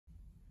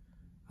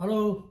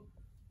Hello,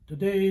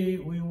 today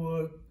we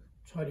will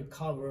try to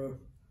cover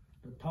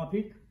the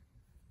topic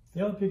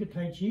Therapeutic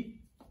Taiji.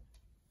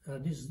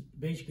 This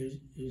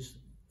basically is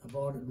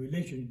about the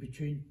relation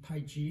between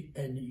Taiji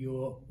and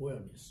your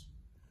wellness.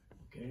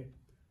 Okay,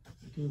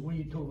 because when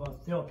you talk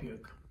about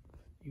therapeutic,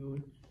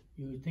 you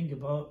think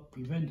about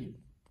preventive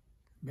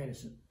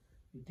medicine.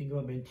 You think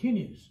about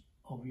maintenance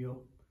of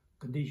your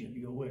condition,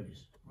 your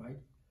wellness, right?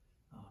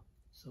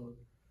 So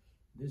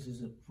this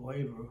is a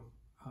forever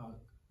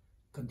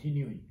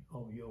continuing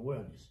of your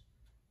wellness.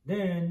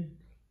 Then,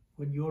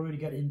 when you already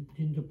get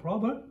into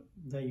problem,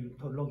 then you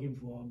start looking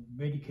for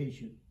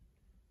medication.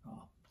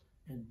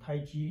 And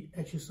Taiji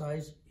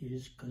exercise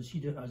is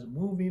considered as a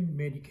moving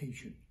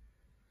medication.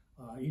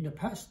 In the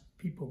past,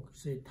 people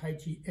say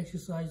Taiji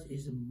exercise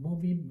is a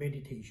moving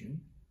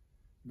meditation.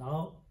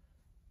 Now,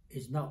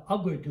 it's now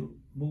upgraded to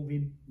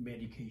moving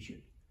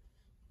medication.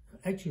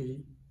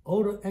 Actually,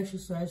 all the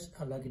exercise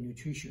are like a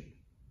nutrition.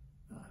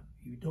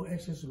 You don't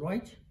exercise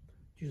right,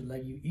 just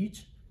like you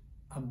eat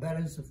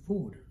unbalanced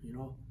food,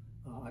 not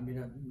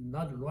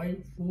the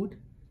right food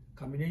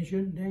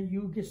combination, then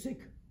you get sick.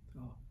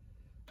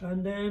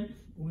 And then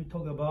we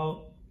talk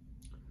about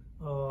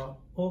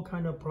all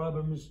kind of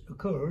problems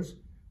occurs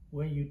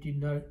when you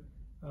did not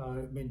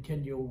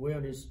maintain your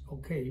wellness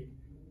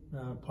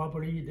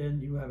properly. Then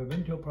you have a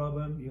mental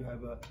problem, you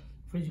have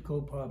physical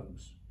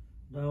problems.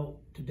 Now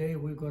today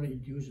we're going to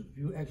introduce a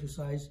few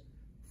exercises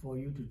for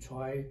you to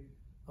try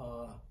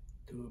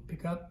to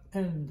pick up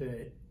and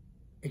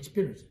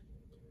experience.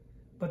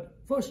 But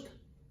first,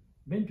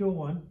 mental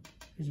one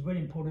is very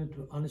important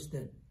to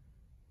understand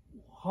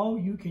how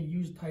you can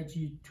use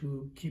Taiji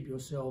to keep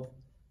yourself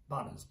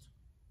balanced.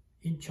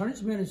 In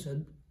Chinese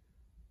medicine,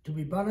 to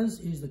be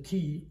balanced is the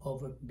key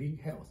of being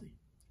healthy.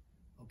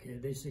 Okay,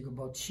 they think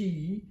about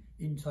Qi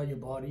inside your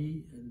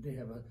body, and they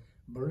have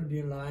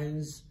meridian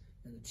lines,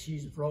 and the Qi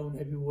is flowing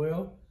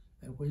everywhere.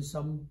 And when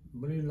some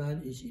meridian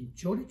line is in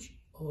shortage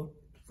or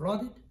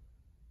flooded,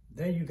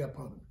 then you got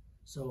problem.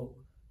 So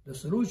the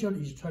solution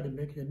is try to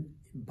make them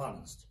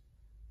balanced.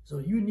 So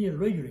you need a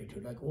regulator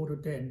like water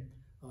dam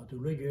to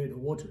regulate the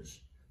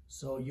waters.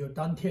 So your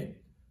dantian,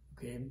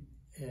 okay,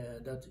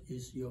 that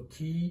is your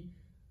key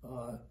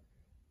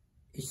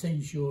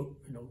essential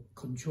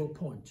control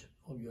point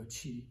of your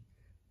qi.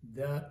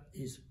 That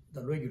is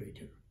the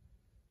regulator.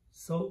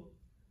 So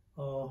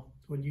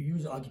when you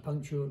use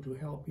acupuncture to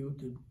help you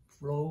to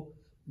flow,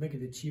 make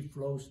the qi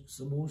flow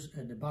smooth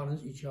and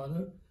balance each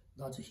other,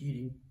 that's a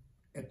healing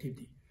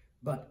activity.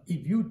 But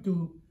if you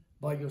do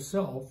by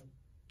yourself,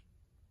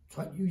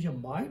 try to use your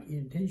mind,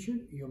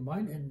 intention, your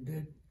mind,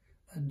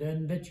 and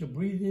then let your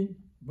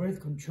breath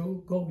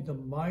control go with the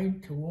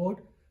mind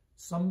toward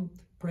some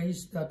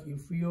place that you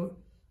feel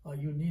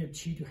you need a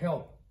qi to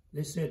help.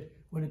 They said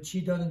when the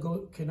qi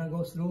cannot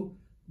go through,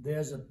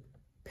 there's a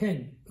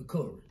pain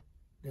occur,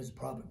 there's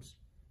problems.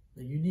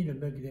 Then you need to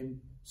make them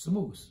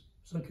smooth,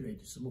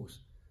 circulate smooth.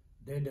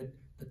 Then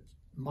the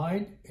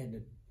mind and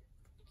the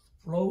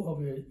flow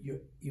of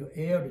your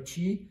air, the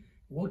qi,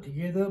 work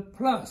together.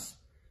 Plus,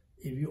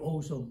 if you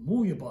also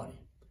move your body,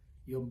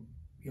 your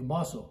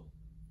muscle,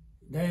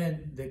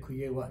 then they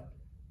create what?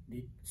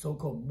 The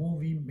so-called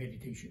moving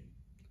meditation.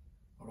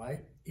 All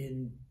right?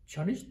 In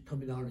Chinese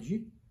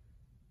terminology,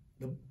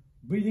 the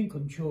breathing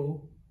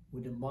control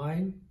with the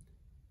mind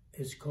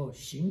is called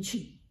xing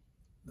qi,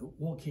 the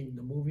walking,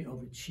 the moving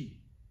of the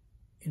qi,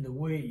 in the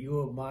way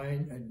your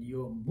mind and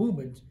your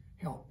movement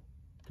help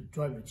to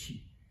drive the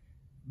qi.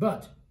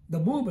 But the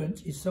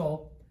movement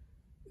itself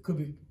could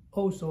be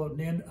also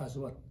named as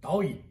what?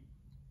 Daoyin.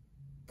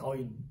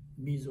 Daoyin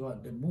means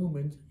what? The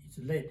movement is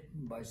led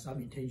by some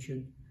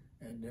intention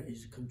and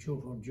is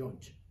controlled from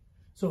joint.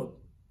 So,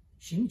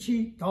 Xing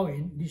Qi,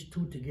 Daoyin, these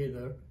two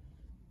together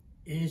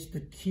is the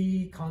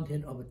key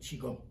content of a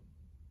Qigong.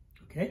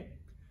 Okay?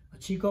 A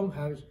Qigong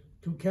has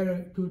two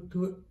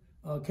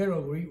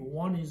categories.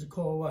 One is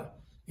called what?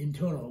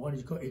 Internal, one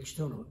is called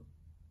external.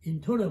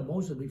 Internal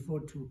mostly refer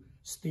to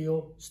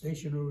still,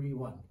 stationary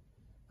one.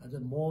 And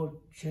then more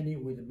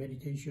training with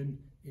meditation,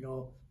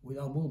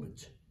 without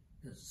movement.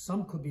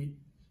 Some could be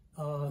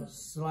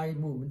slight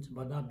movement,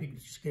 but not big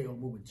scale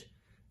movement.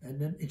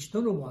 And then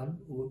external one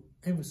will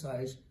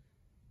emphasize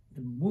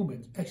the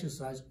movement,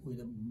 exercise with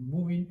the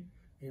moving,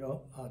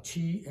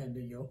 qi and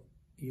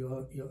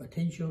your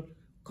attention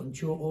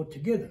control all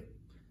together.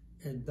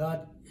 And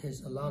that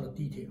has a lot of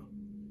detail.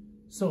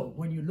 So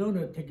when you learn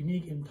a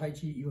technique in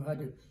Taiji, you have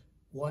to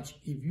watch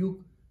if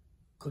you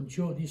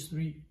control these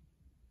three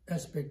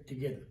aspects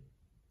together,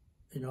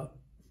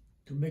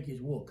 to make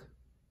it work.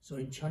 So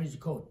in Chinese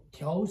it's called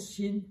调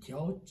心,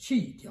 调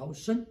气, 调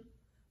身.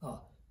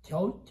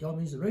 调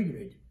means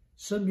regulate.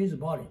 身 means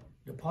body.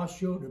 The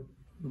posture,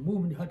 the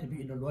movement has to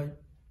be in the right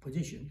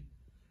position.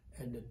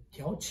 And the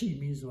调气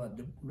means what?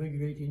 The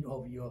regulating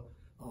of your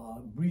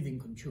breathing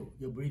control,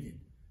 your breathing.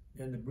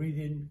 Then the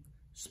breathing,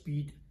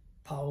 speed,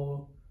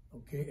 power,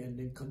 okay, and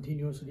then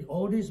continuously.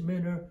 All this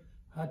manner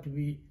had to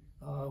be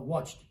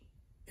watched.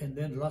 And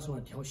then the last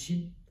one, 调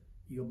心,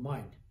 your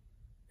mind.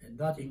 And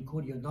that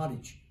includes your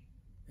knowledge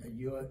and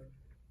your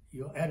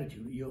your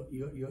attitude,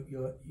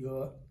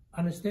 your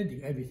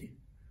understanding everything.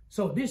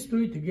 So these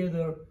three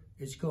together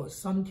is called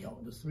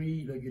Santiao, the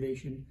three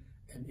regulation,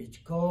 and it's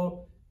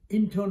called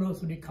internal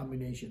three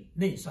combination,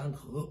 内三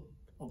合.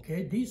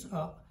 Okay, these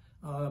are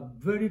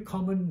very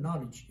common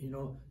knowledge,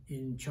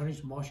 in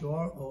Chinese martial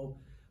art or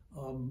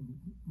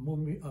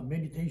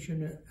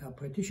meditation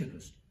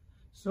practitioners.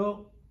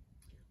 So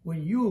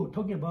when you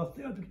talking about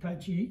therapeutic Tai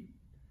Chi,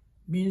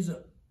 means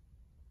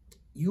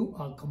you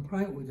are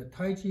compliant with the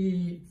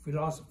Taiji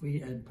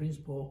philosophy and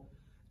principle,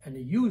 and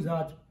use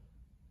that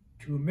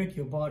to make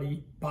your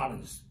body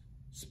balanced,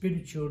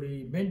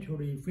 spiritually,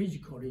 mentally,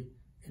 physically,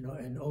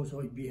 and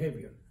also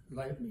behavior,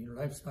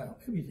 lifestyle,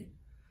 everything.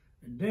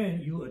 And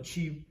then you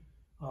achieve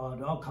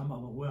the outcome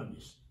of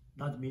awareness.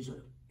 That means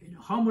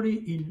harmony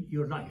in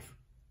your life.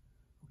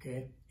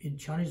 Okay, in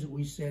Chinese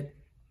we said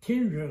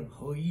天人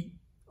合一.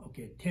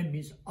 Okay, 天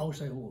means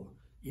outside world,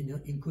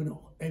 including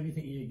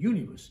everything in the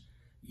universe.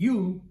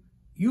 You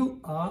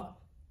are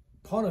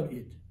part of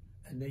it,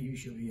 and then you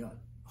should be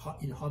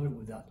in harmony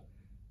with that.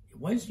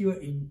 Once you are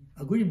in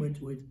agreement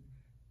with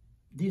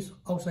this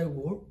outside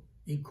world,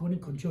 including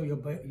control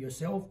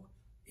yourself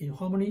in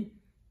harmony,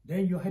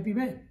 then you're a happy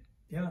man.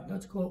 Yeah,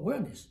 that's called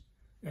awareness.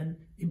 And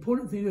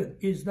important thing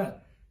is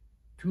that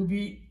to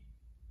be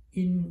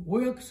in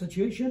work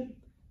situation,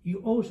 you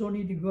also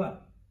need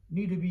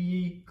to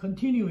be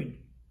continuing.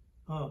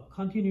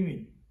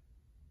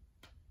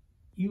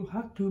 You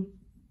have to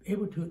be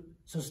able to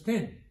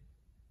sustain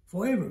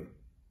forever.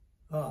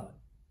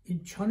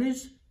 In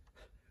Chinese,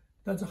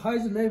 that's the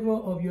highest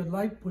level of your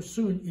life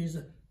pursuit is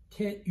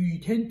与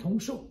天同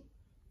寿.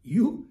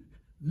 You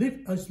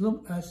live as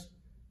long as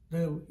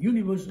the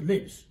universe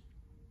lives.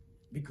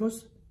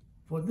 Because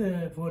for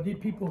the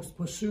people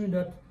pursuing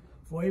that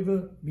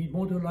forever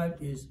immortal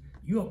life is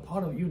you are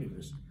part of the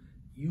universe.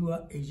 You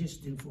are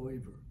existing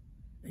forever.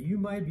 And you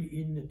might be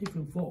in a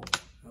different form,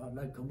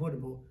 like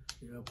convertible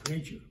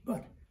creature,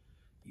 but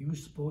you're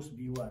supposed to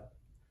be what?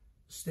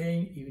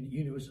 Staying in the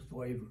universe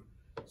forever.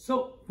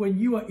 So when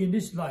you are in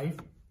this life,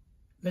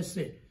 let's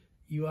say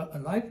you are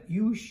alive,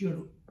 you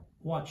should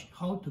watch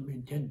how to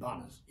maintain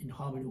balance in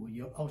harmony with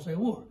your outside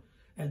world.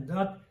 And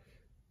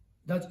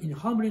that's in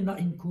harmony, not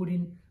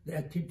including the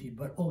activity,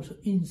 but also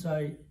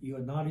inside your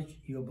knowledge,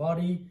 your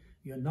body,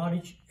 your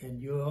knowledge, and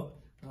your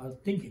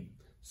thinking.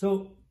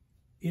 So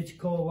it's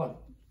called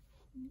what?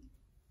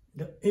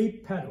 The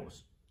 8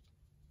 petals.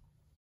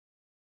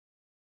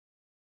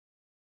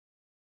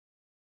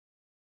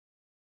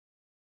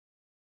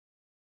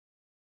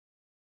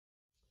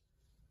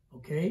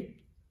 Okay,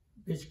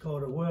 this is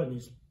called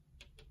awareness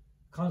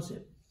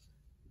concept.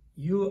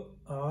 You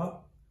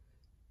are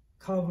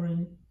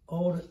covering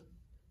all the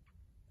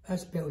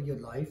aspects of your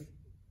life.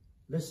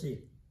 Let's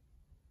see,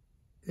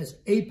 there's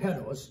 8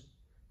 petals,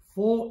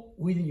 4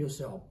 within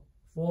yourself,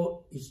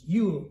 4 is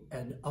you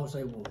and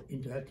outside world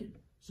interacting.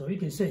 So you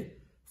can say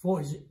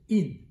 4 is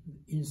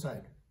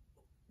inside,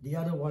 the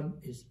other one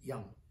is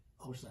yang,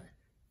 outside.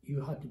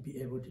 You have to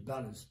be able to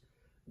balance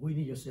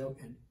within yourself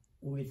and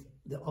with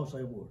the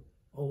outside world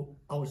or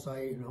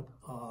outside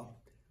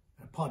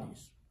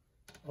parties.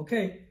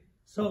 Okay,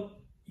 so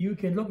you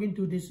can look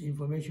into this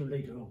information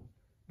later on,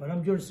 but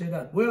I'm just saying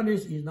that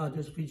awareness is not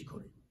just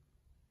physically.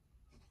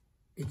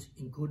 It's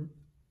including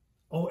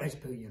all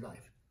aspects of your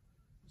life.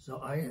 So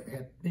I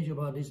have mentioned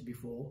about this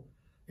before.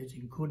 It's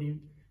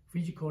including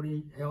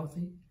physically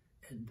healthy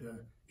and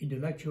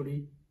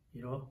intellectually,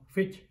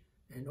 fit,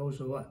 and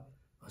also what?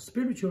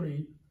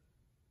 Spiritually,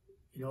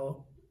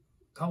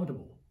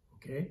 comfortable,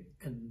 okay?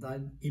 And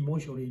then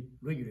emotionally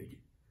regulated.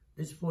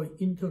 This is for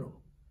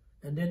internal.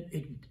 And then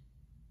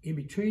in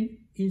between,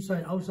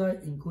 inside,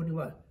 outside, including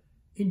what?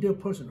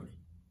 Interpersonally.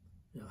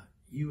 Yeah,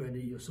 you and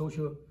your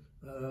social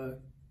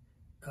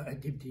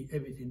activity,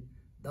 everything,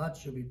 that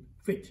should be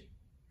fit.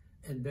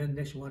 And then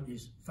next one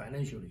is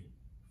financially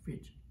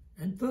fit.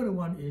 And third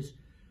one is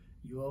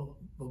your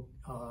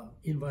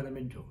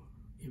environmental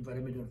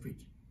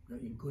fit,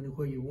 including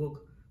where you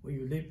work, where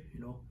you live,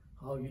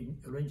 how you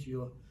arrange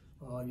your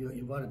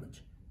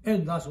environment.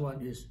 And last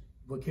one is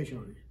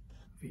vocationally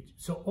fit.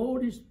 So all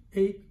these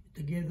 8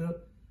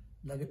 together,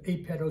 like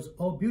 8 petals,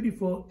 all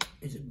beautiful,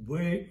 is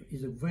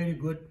a very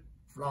good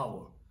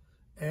flower.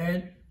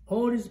 And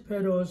all these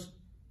petals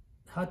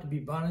have to be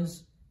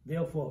balanced.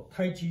 Therefore,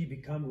 Taiji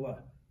become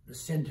what? The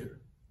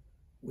center.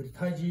 With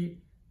Taiji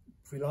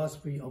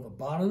philosophy of a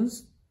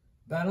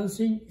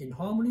balancing in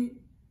harmony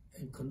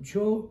and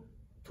control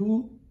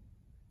 2,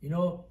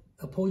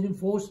 opposing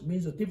force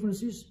means the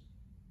differences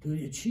to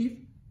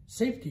achieve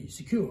safety,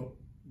 secure.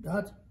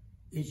 That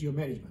is your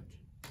management.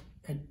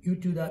 And you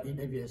do that in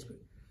every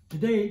aspect.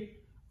 Today,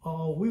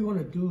 we're going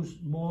to do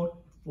more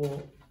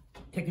for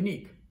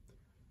technique.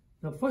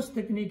 The first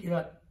technique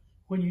that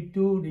when you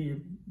do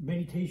the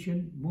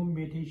meditation, movement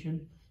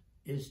meditation,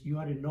 is you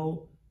have to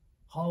know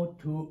how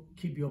to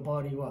keep your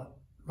body what?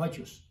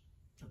 Righteous.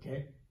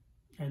 Okay?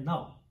 And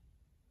now,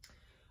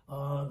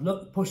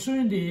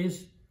 pursuing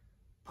this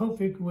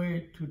perfect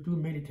way to do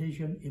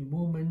meditation in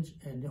movements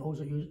and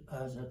also use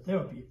as a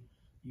therapy,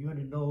 you have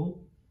to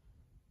know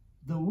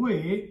the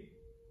way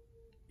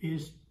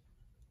is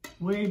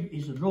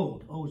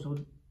road. Also,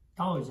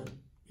 Taoism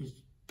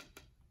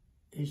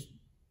is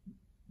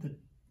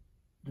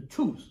the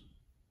truth.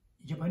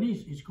 In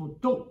Japanese, it's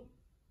called Do.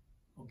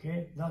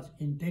 Okay, that's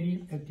in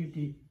daily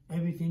activity.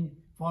 Everything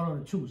follow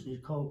the truth.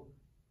 It's called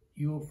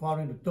you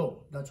following the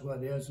Do. That's why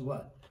there's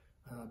what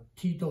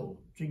Tea Do,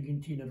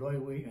 drinking tea in the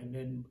right way, and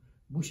then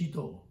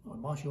Bushido,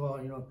 martial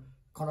art,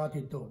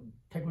 Karate Do,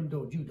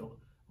 Taekwondo, Judo.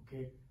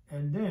 Okay,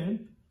 and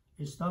then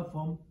it starts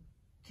from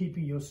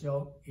keeping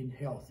yourself in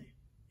healthy,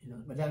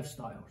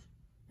 lifestyles,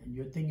 and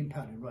your thinking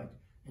pattern right.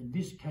 And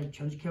this can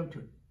change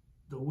character.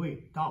 The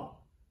way, Tao,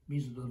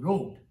 means the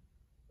road,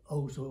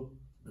 also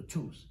the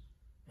truth.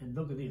 And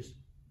look at this.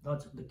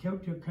 That's the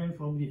character came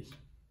from this.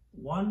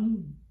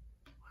 One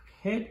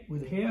head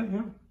with hair,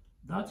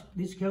 that's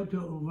this character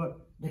over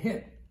the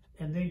head.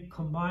 And then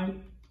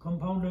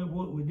compound the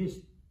word with this.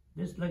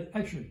 This like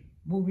action,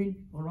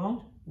 moving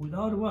around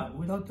without what?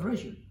 Without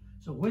direction.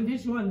 So when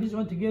this one and this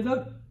one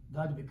together,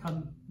 that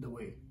become the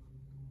way.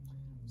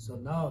 So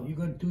now you're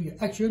going to do your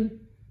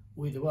action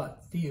with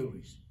what?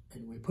 Theories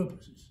and with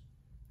purposes.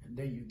 And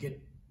then you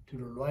get to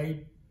the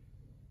right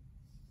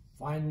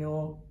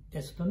final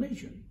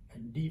destination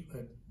and live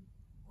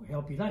a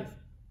healthy life.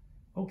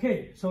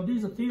 Okay, so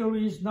these are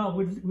theories. Now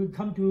we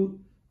come to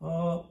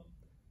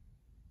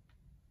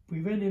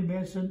preventive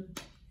medicine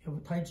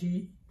of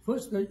Taiji.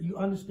 First, that you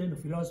understand the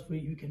philosophy,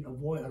 you can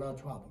avoid a lot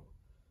of trouble.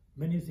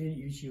 Many things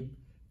you should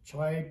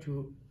try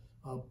to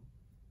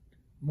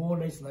more or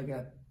less like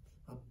a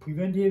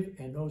preventive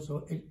and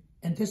also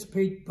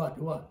anticipate, but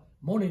what?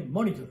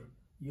 Monitor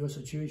your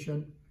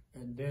situation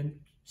and then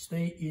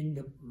stay in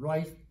the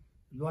right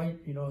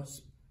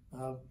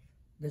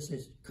let's say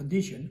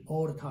condition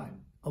all the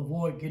time.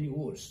 Avoid getting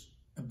worse.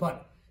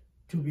 But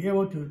to be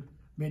able to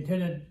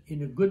maintain it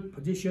in a good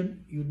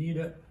position, you need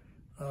to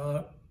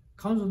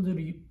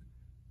constantly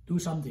do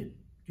something.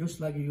 Just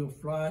like you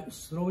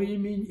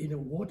throwing in the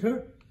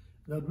water,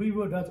 the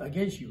river that's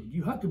against you.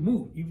 You have to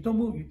move. If you don't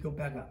move, you go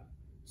back up.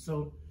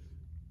 So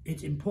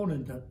it's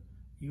important that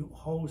you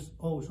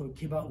also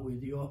keep up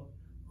with your,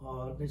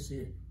 let's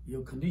say,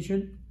 your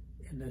condition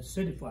and then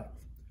certify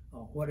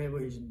whatever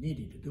is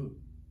needed to do.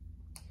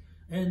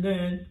 And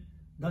then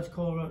that's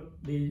called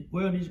the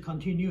wellness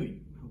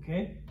continuing,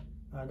 okay?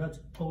 That's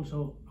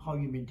also how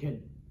you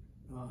maintain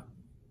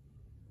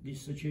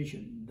this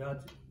situation.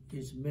 That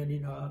is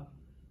many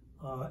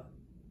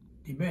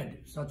demand,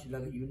 such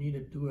like you need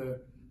to do a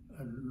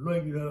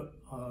regular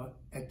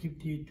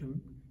activity to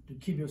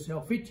keep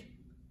yourself fit,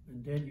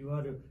 and then you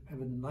have to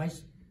have a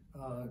nice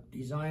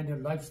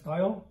designed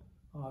lifestyle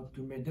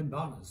to maintain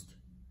balanced.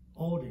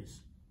 All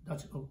this,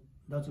 that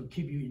will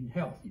keep you in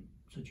healthy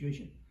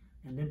situation.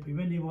 And then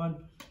preventive one,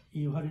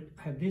 you have to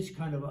have this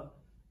kind of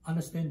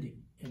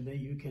understanding, and then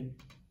you can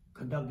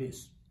conduct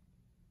this.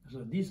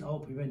 So these are all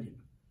preventive.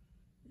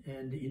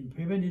 And in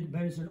preventive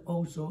medicine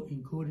also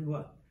including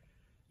what?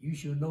 You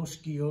should know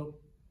skill,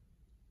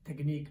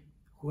 technique.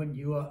 When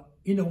you are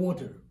in the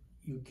water,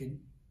 you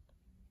can,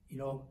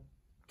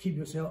 keep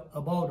yourself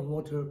above the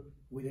water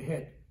with the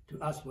head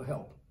to ask for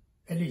help,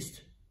 at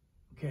least.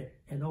 Okay,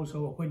 and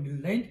also when you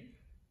land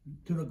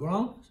to the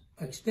ground,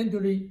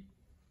 accidentally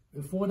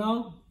you fall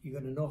down, you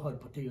got to know how to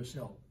protect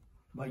yourself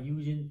by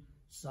using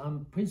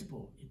some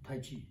principle in Tai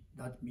Chi.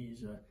 That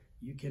means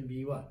you can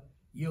be what?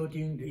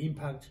 Yielding the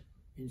impact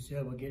instead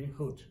of getting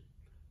hurt.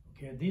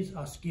 Okay, these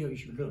are skills you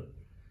should learn.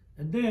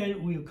 And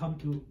then we'll come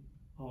to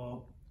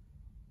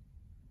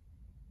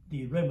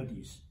the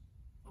remedies.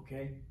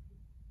 Okay,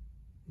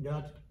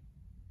 that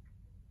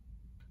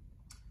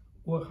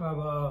will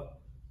have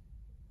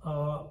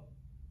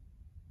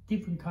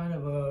different kind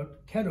of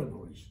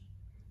categories.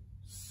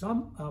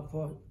 Some are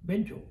for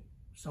mental,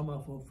 some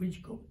are for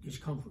physical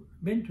discomfort.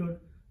 Mental,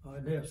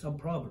 there are some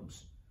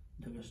problems.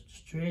 There is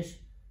stress,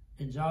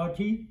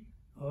 anxiety,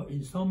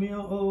 insomnia,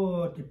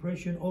 or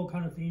depression, all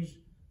kind of things.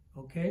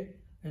 Okay,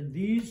 and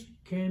these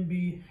can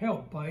be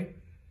helped by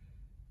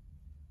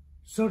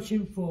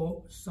searching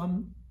for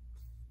some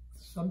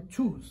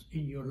truth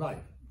in your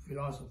life,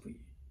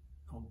 philosophy,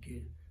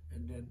 okay,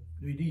 and then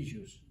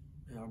religious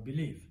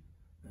belief,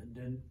 and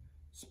then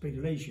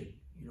speculation,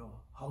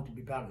 how to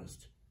be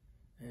balanced.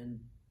 And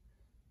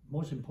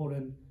most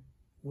important,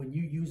 when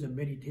you use a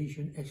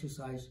meditation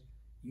exercise,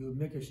 you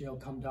make yourself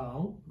come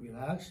down,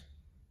 relax,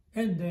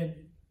 and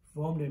then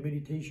from the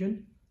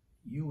meditation,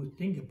 you will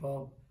think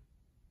about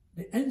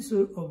the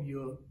answer of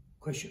your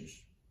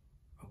questions.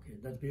 Okay,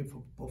 that's very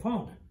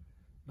profound.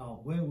 Now,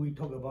 when we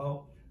talk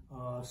about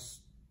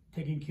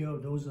taking care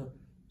of those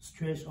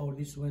stress or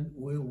this one,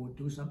 we will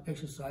do some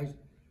exercise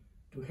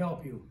to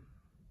help you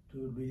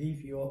to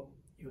relieve your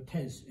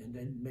tense and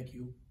then make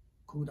you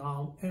cool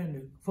down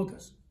and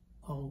focus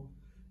on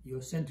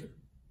your center.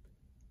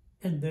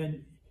 And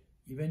then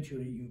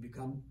eventually you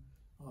become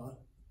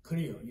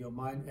clear your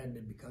mind and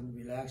then become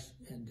relaxed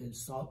and then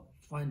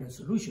find a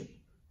solution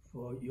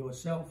for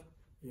yourself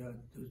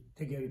to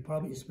take care of your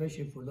problem,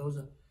 especially for those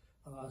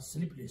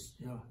sleepless.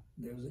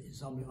 There's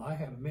insomnia. I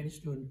have many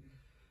students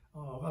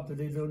after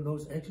they learn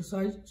those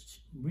exercise,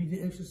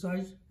 breathing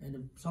exercise,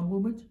 and some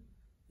movement,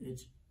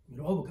 it's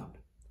overcome.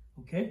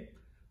 Okay,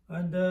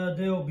 and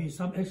there will be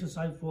some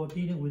exercise for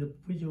dealing with the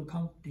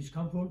physical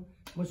discomfort.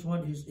 First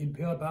one is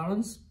impaired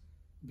balance,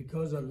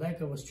 because of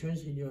lack of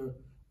strength in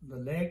the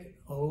leg,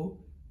 or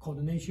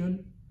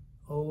coordination,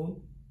 or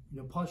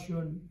your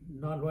posture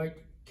not right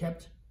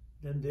kept,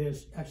 then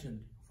there's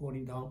action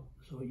falling down.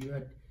 So you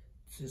had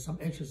some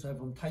exercise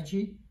from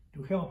Taiji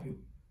to help you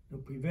to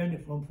prevent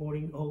it from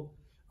falling, or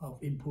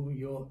improving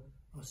your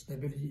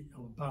stability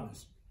of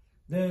balance.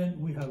 Then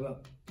we have a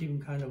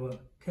different kind of a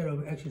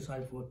carry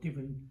exercise for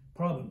different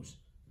problems,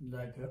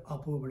 like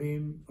upper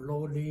limb,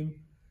 lower limb,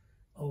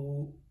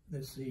 or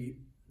let's see,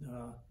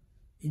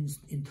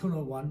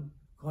 internal one,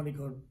 chronic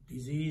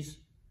disease,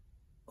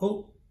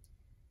 or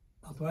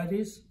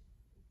arthritis,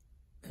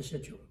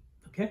 etc.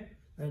 Okay,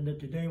 and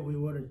today we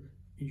want to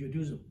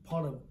introduce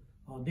part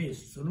of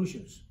these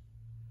solutions.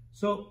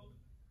 So,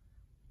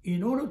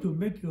 in order to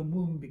make your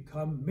movement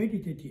become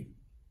meditative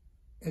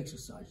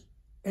exercise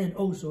and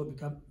also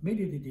become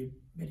meditative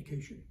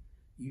medication,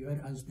 you have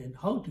to understand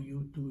how do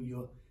you do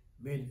your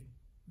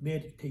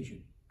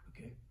meditation.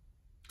 Okay,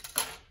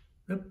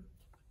 the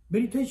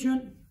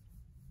meditation,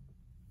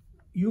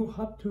 you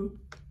have to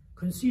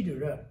consider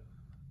that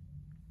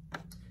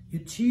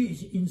your qi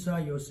is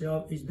inside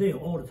yourself, is there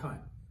all the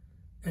time,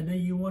 and then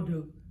you want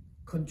to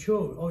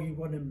control, or you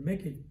want to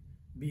make it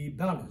be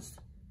balanced.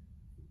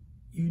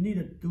 You need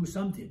to do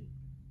something.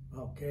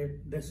 Okay,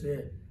 let's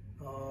say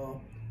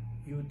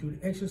you do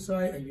the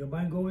exercise and your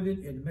mind go with it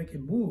and make it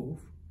move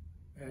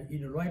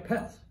in the right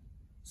path.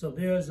 So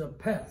there's a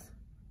path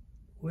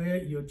where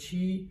your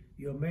qi,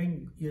 your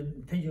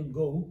intention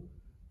go,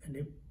 and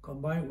then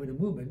combine with the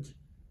movement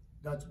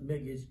that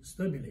make it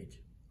stimulate.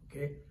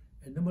 Okay,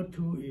 and number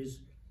two is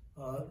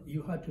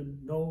you have to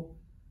know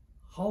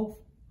how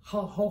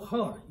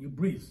hard you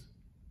breathe.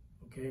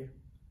 Okay,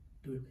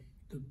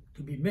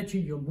 to be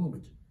matching your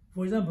movement.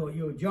 For example,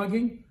 you're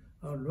jogging,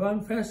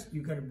 run fast,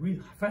 you gotta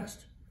breathe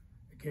fast.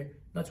 Okay,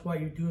 that's why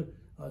you do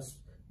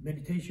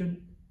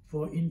meditation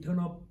for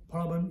internal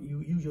problem.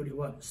 You usually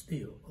want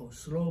still or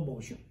slow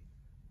motion.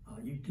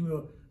 You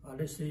do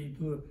let's say you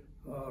do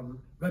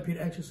rapid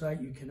exercise,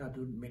 you cannot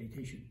do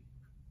meditation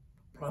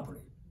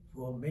properly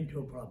for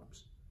mental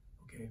problems.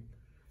 Okay,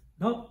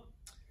 now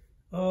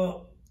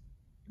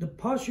the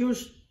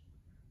postures,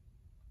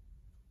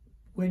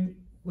 when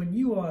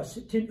you are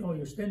sitting or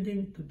you're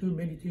standing to do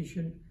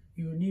meditation,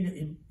 you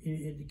need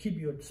to keep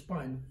your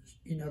spine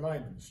in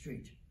alignment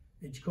straight.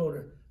 It's called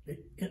the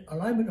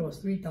alignment of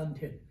 3 down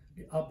 10.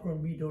 The upper,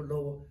 middle,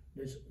 lower.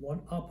 There's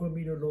one upper,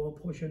 middle, lower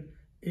portion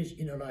is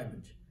in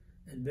alignment.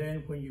 And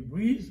then when you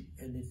breathe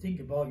and you think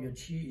about your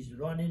qi is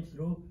running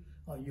through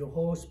your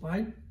whole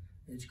spine,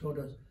 it's called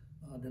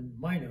the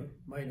minor,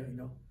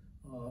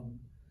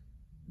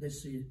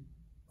 let's see,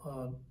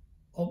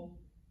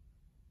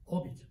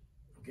 orbit.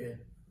 Okay,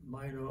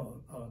 minor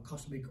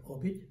cosmic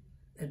orbit.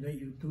 And then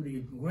you do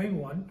the grand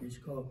one, it's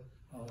called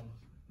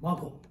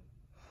macro.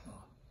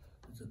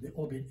 So the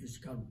orbit is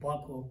kind of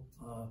macro,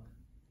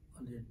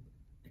 the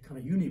kind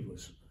of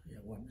universe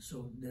one.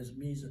 So this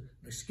means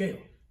the scale.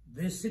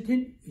 This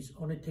sitting is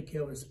only take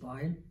care of the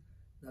spine.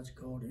 That's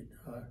called it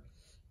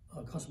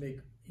cosmic,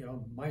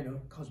 minor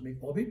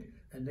cosmic orbit.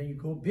 And then you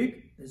go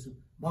big, there's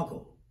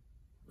macro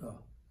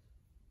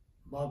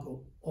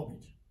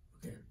orbit.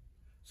 Okay,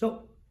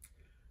 so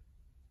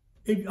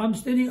if I'm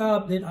standing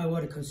up, then I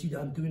want to consider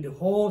I'm doing the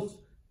whole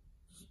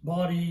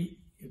body.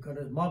 You got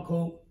a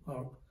macro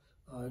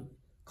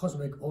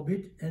cosmic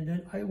orbit, and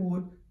then I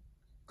would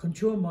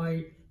control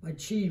my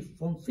qi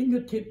from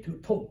fingertip to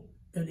toe,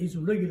 and it's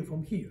regular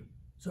from here.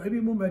 So every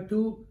movement I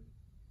do,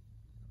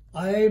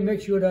 I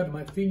make sure that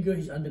my finger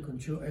is under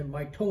control and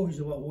my toe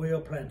is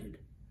well planted.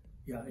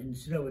 Yeah,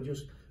 instead of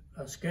just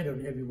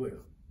scattered everywhere.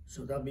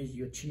 So that means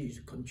your qi is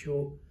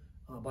controlled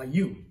by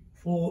you,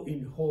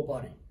 in whole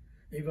body.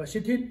 If I'm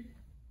sitting,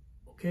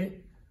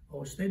 okay,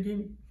 or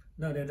standing,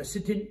 now that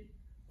sitting,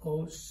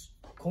 or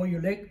call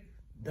your leg,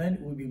 then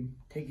we'll be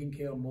taking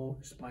care of more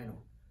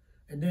spinal.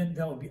 And then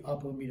that will be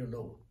upper, middle,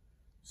 lower.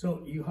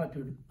 So you have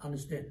to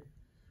understand,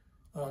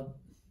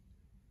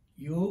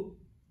 you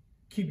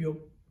keep your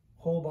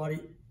whole body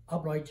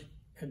upright,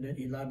 and then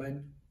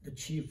alignment, the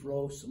qi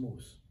flow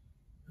smooth.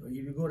 So if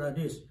you go like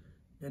this,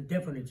 then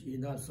definitely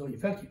it's not so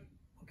effective,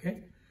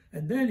 okay?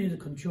 And then in the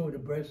control of the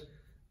breath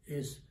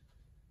is,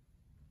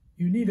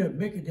 you need to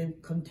make them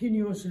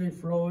continuously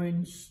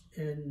flowing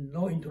and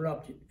no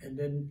interrupted, and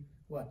then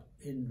what?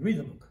 In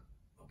rhythmic,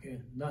 okay?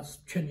 Not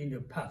changing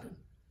the pattern.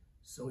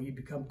 So you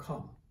become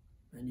calm,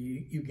 and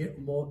you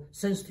get more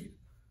sensitive,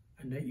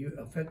 and then you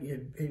affect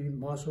every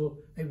muscle,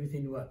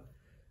 everything what?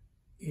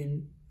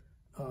 In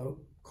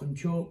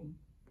control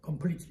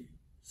completely.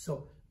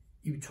 So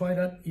you try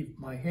that. If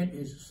my hand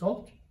is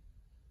soft,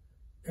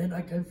 and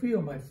I can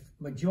feel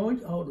my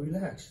joint are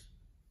relaxed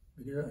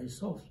because it's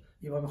soft.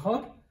 If I'm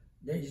hard,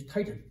 then it's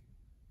tightened.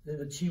 Then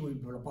the qi will be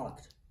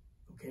blocked.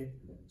 Okay.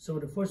 So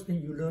the first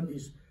thing you learn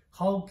is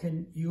how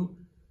can you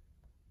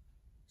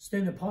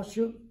stand the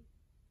posture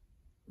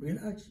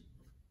relax,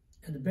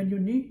 and bend your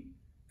knee,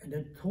 and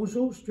then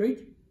torso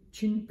straight,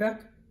 chin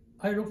back,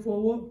 eye look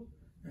forward,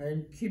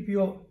 and keep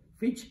your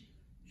feet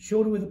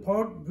shoulder width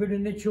apart, very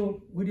natural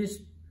with this,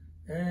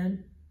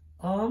 and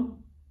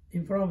arm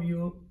in front of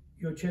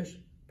your chest,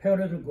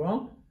 parallel to the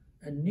ground,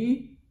 and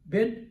knee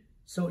bent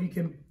so you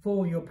can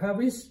fold your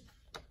pelvis,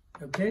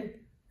 okay?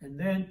 And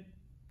then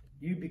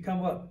you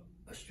become what?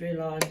 A straight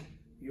line.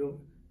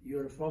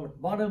 You're from the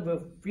bottom of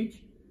the feet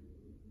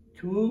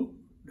to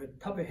the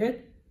top of the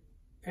head,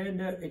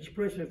 and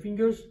express your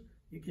fingers.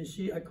 You can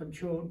see I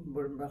control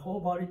my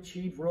whole body,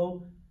 chi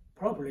flow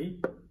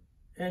properly.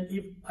 And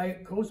if I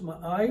close my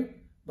eye,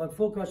 but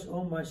focus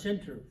on my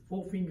center,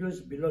 4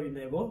 fingers below your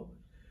navel,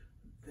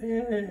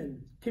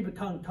 then tip of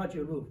tongue touch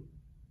your roof.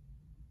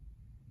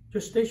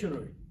 Just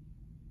stationary.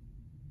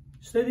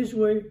 Stay this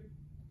way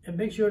and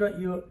make sure that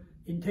your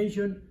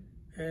intention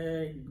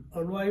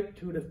arrive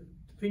to the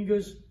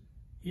fingers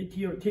into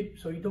your tip,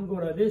 so you don't go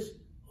like this,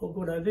 or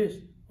go like this,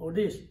 or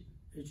this.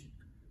 It's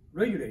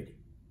regulated.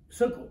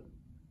 Circle.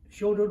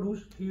 Shoulder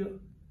loose here,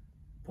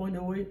 point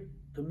away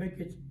to make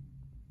it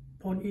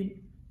point in,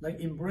 like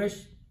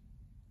embrace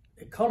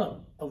a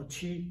column of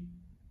chi,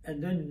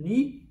 and then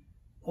knee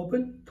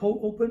open, toe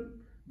open,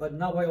 but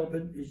not wide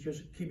open. It's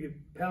just keep it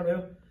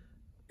parallel,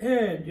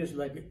 and just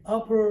like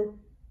upper,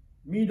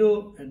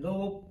 middle, and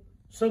lower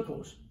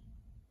circles,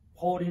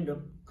 holding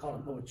the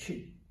column of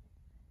chi.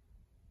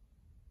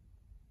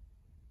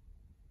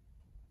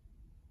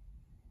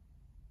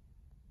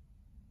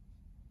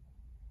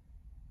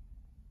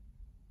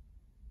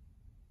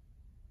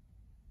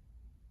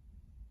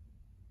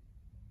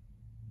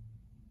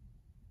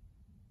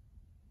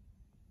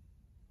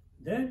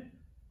 Then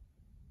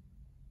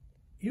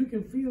you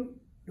can feel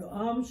the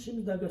arm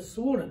seems like a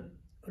swollen,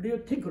 a little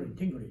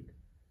tingling,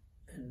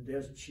 and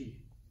there's chi.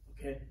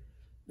 Okay,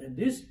 and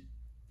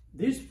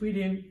this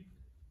feeling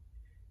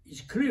is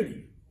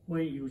clearly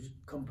when you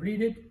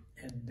complete it,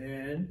 and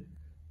then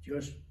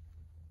just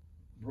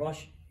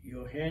brush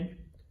your hand,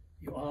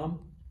 your arm.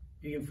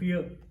 You can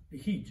feel the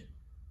heat.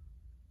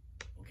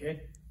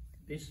 Okay,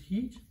 this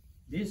heat,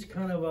 this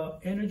kind of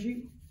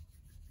energy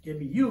can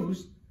be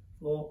used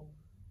for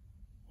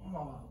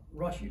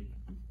wash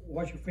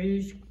your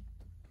face,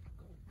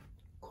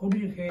 comb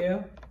your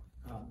hair,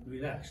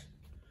 relax.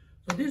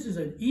 So this is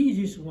the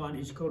easiest one.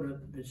 It's called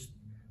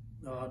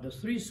the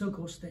 3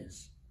 circle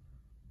stance.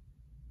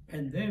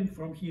 And then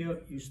from here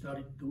you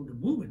started to do the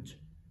movement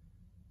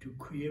to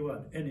create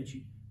what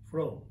energy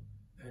flow,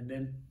 and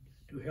then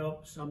to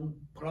help some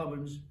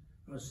problems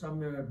or some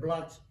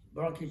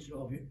blockage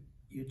of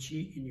your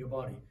chi in your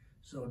body.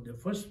 So the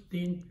first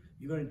thing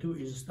you're going to do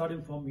is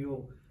starting from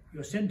your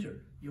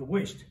center, your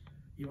waist.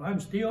 If I'm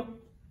still,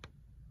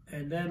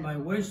 and then my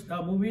waist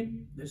start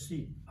moving, let's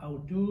see. I'll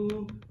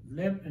do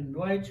left and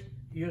right,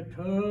 here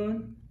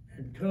turn,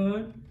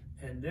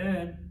 and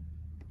then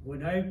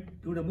when I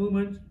do the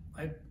movement,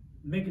 I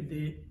make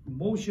the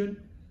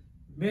motion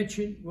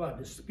matching what?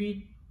 The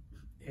speed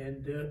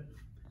and the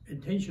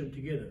intention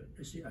together.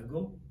 Let's see, I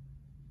go,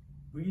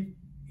 breathe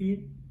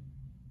in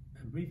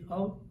and breathe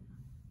out,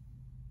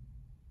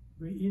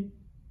 breathe in,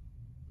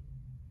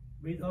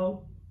 breathe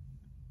out.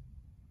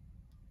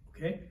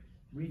 Okay,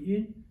 breathe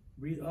in,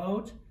 breathe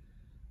out.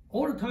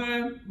 All the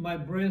time, my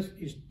breath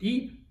is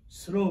deep,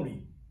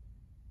 slowly.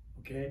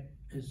 Okay,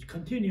 it's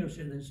continuous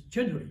and it's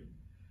gently.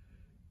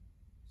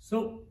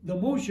 So the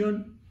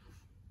motion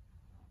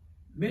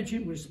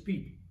matching with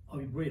speed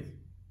of your breath.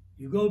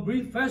 You go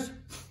breathe fast,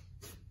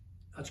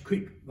 that's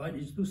quick, right?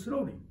 It's too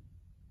slowly.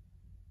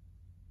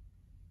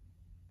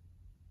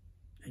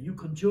 And you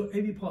control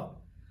every part.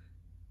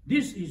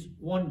 This is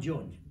one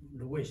joint,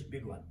 the waist,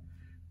 big one.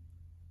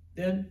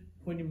 Then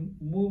when you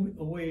move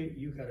away,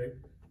 you got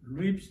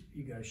ribs,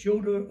 you got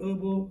shoulder,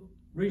 elbow,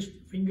 wrist,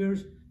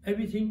 fingers,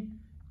 everything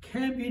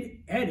can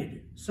be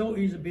added. So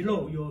is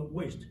below your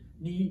waist,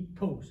 knee,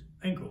 toes,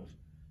 ankles.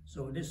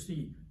 So let's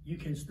see, you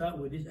can start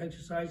with this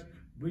exercise.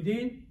 Breathe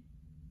in,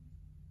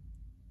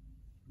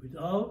 breathe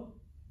out,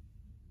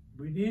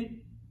 breathe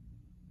in,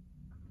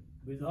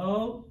 breathe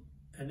out,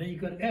 and then you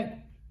can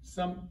add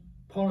some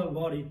part of the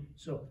body.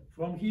 So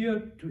from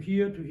here to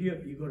here to here,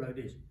 you go like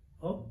this.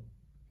 Oh,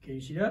 can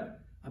you see that?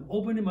 I'm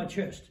opening my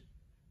chest,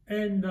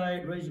 and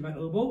I raise my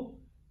elbow,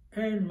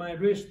 and my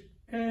wrist,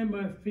 and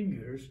my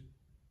fingers,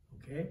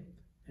 okay?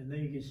 And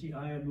then you can see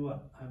I am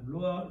what? I'm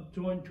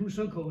drawing 2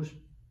 circles.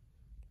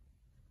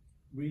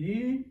 Breathe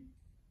in,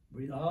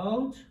 breathe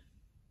out,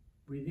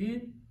 breathe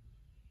in,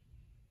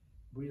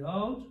 breathe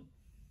out,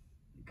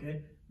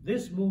 okay?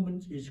 This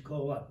movement is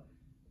called what?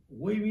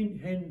 Waving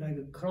hand like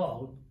a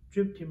cloud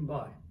drifting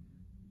by.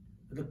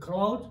 The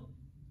cloud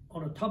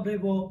on the top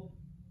level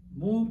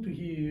move to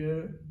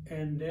here,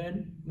 and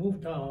then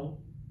move down,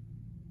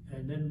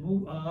 and then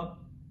move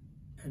up,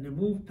 and then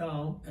move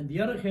down, and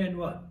the other hand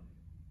what?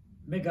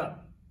 Make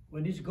up.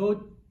 When this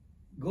go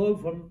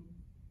from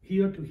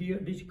here to here,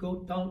 this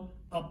go down,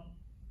 up.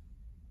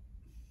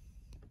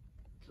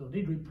 So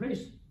they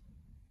replace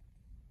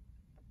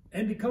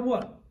and become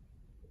what?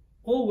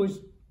 Always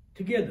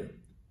together.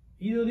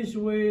 either this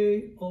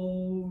way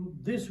or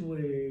this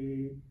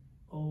way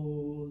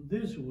or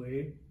this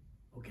way,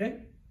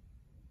 okay?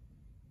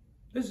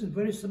 This is a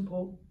very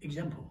simple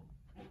example.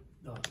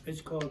 It's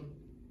called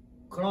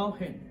cloud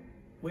hand,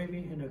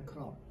 waving in a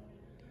cloud.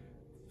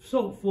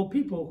 So for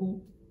people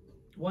who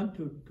want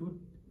to do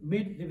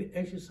meditative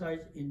exercise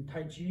in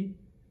Taiji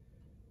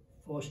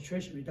for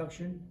stress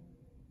reduction,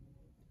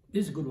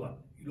 this is a good one.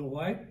 You know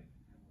why?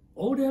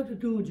 All they have to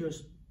do is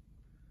just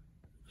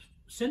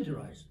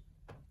centerize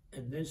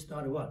and then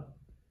start what?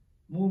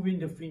 Moving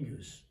the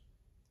fingers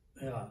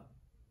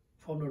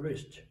from the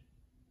wrist.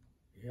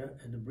 Yeah,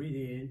 and then breathe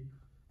in,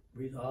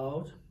 breathe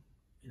out.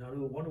 In other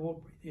words, one word,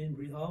 breathe in,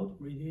 breathe out,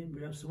 breathe in,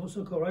 breathe out. Small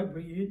circle, right?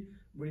 Breathe in,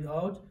 breathe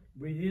out,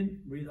 breathe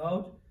in, breathe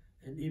out.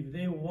 And if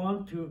they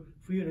want to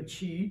feel the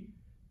qi,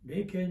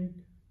 they can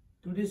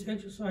do this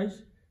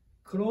exercise.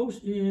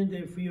 Close in,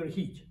 they feel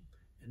heat.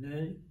 And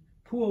then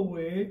pull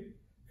away,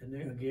 and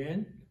then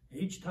again.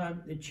 Each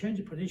time they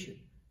change position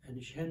and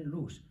the hand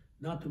loose,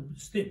 not to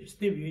stiff.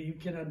 Stiff, you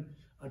cannot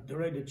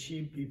direct the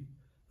qi be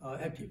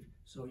active.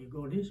 So you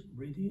go this,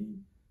 breathe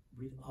in,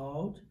 breathe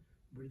out,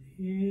 breathe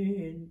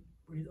in,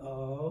 breathe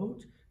out,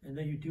 and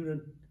then you do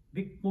the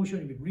big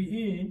motion. You breathe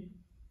in,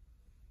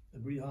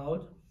 and breathe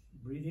out,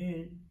 breathe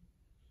in,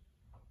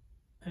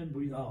 and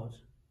breathe out.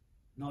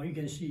 Now you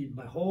can see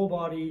my whole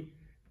body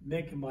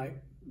making my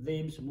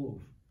limbs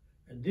move.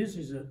 And this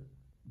is a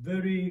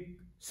very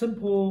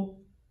simple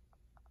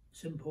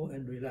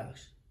and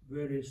relaxed.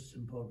 Very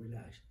simple,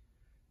 relaxed.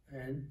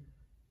 And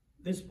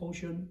this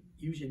motion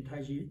used in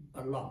Taiji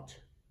a lot.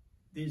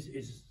 This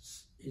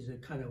is a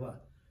kind of a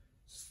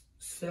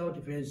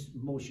self-defense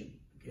motion.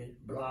 Okay,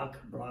 block,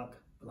 block,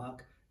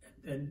 block, and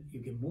then you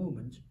get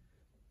movement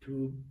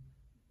to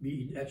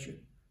be in action.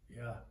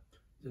 Yeah,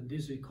 then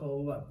this is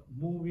called what?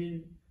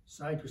 Moving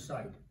side to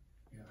side.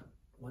 Yeah,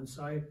 one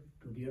side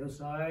to the other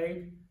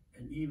side,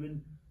 and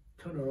even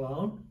turn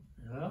around.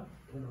 Yeah,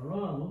 turn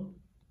around.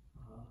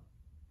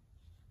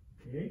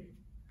 Okay.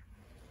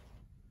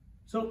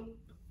 So,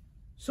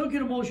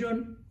 circular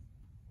motion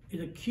is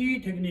a key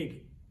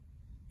technique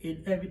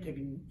in every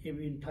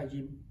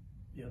Taiji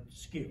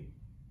skill.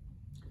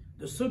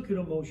 The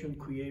circular motion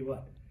create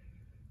what?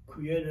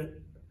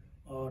 Created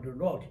the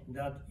rod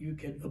that you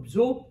can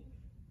absorb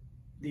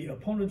the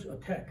opponent's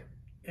attack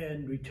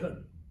and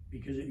return,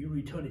 because you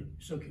return it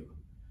circular.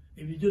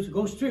 If you just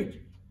go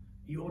straight,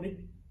 you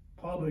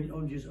probably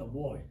only just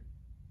avoid,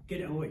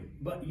 get away.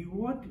 But you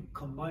want to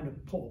combine the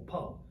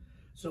power.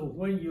 So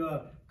when you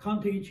are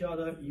counter each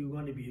other, you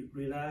want to be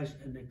relaxed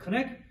and then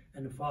connect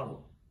and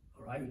follow.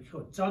 All right,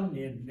 so 沾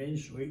黏连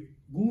随,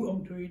 glue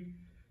onto it,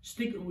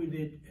 stick with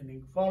it, and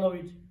then follow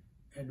it,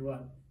 and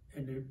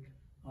then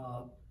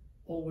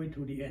all the way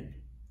to the end.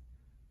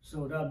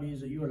 So that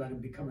means that you are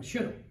like become a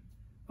shadow.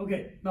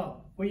 Okay,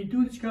 now when you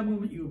do this kind of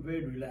movement, you're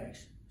very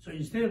relaxed. So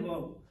instead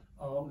of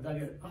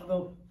like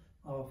other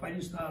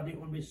fighting style, they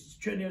want to be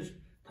strenuous.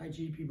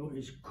 Taiji people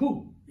is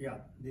cool. Yeah,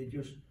 they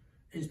just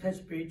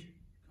anticipate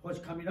what's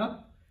coming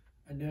up,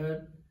 and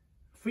then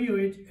feel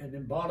it, and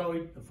then borrow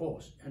it, the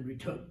force, and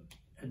return,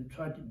 and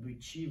try to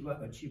achieve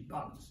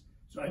balance.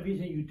 So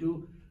everything you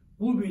do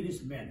will be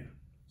this manner: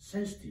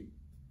 sensitive,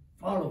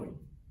 following,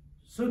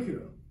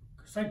 circular,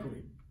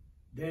 cycling.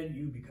 Then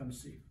you become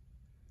safe.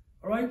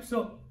 All right.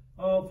 So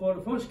for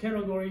the first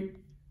category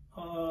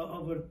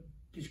of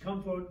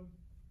discomfort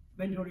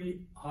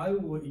mentally, I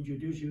will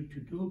introduce you to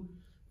do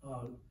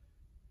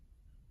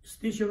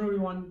stationary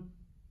one,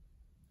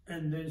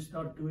 and then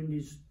start doing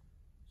this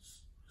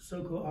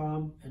circle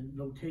arm and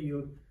rotate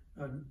your,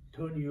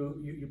 turn your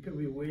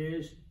pivot your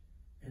waist,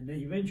 and then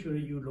eventually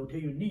you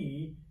rotate your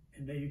knee,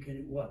 and then you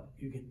can what?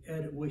 You can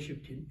add weight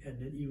shifting and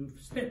then even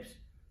steps,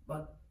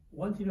 but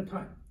one thing at a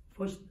time.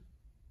 First,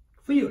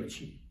 feel the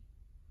qi,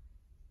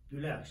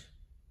 relax,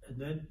 and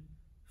then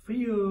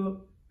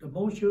feel the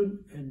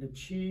motion and the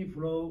qi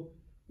flow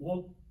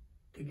work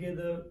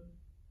together,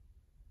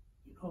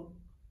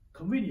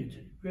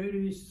 conveniently,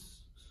 very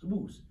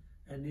smooth,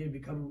 and then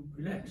become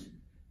relaxed.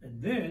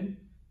 And then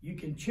you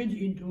can change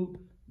into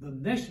the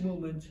next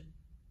movement,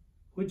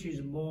 which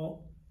is more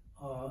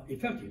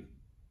effective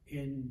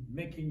in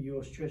making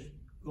your stress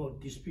go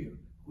disappear,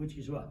 which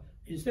is what?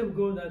 Instead of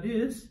going like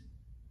this,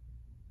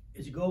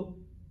 it's go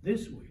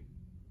this way.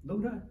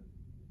 Look at that.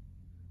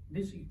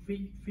 This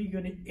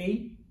figure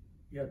 8,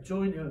 yeah,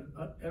 join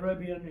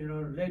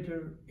Arabian,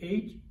 letter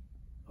 8,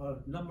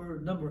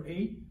 number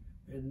 8,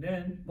 and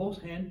then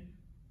both hands,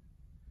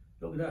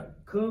 look at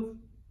that, curve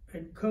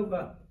and curve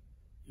up,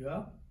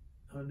 yeah,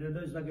 and then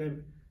there's like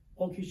an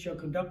orchestra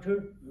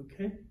conductor,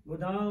 okay, go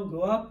down,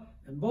 go up,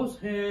 and both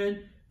hands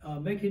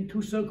making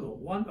two circles,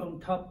 one on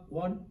top,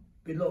 one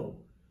below,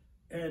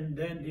 and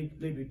then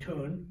they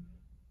return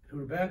to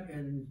the back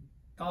and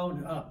down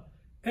and up,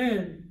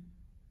 and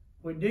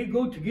when they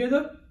go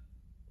together,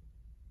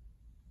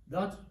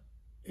 that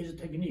is a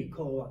technique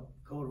called what?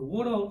 Called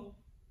water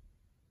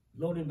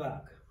rolling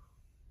back.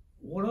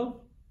 Water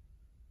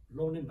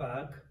rolling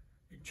back,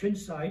 change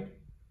side,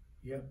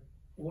 yeah,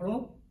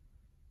 water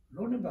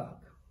rolling back,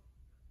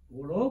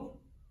 water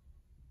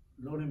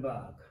rolling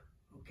back,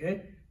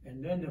 okay?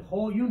 And then the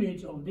whole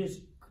unit of this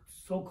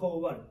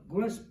so-called what?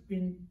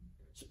 Grasping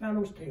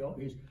sparrow's tail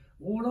is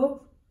wall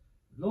off,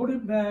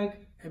 rolling back,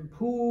 and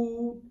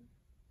pull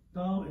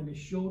down in the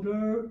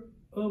shoulder,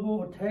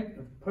 elbow attack,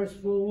 and press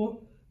forward,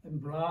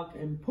 and block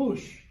and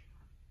push.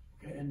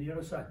 Okay, and the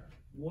other side.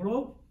 Wall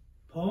off,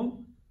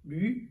 palm,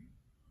 knee,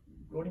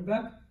 rolling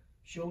back,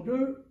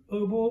 shoulder,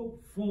 elbow,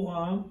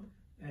 forearm,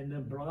 and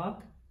then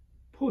block,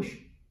 push,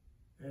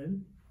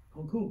 and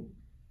cool.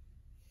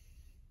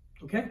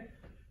 Okay,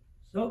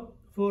 so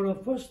for the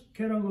first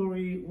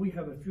category, we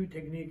have a few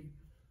techniques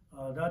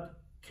that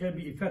can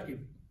be effective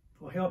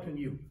for helping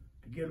you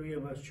to get rid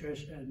of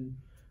stress and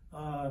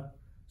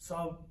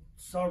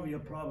solve your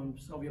problem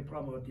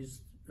with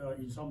this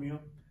insomnia.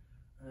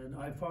 And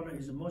I found that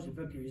is the most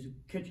effective is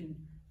catching,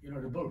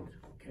 the bird.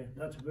 Okay,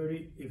 that's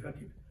very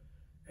effective.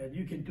 And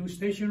you can do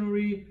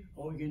stationary,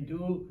 or you can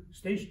do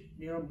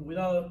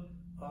without,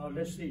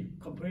 let's see,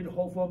 complete the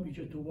whole form. You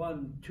just do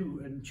 1,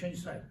 2, and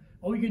change side.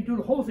 Or you can do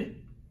the whole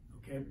thing.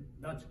 Okay,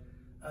 that's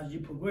as you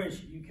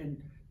progress, you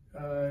can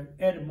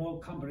add more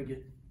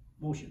complicated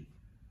motion.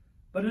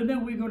 But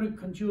then we're going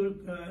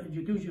to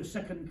introduce your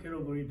second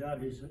category,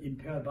 that is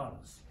impaired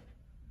balance.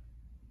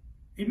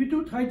 If you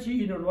do Tai Chi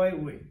in the right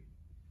way,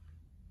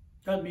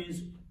 that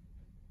means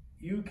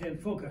you can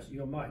focus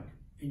your mind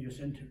in your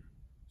center.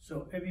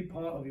 So every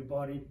part of your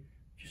body,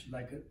 just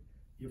like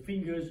your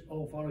fingers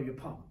all follow your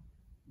palm.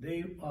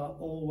 They are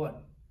all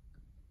what?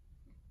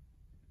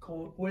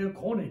 Well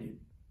coordinated,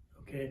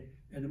 okay?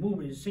 And the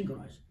movement is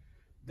synchronized.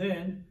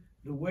 Then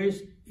the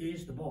waist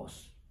is the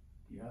boss,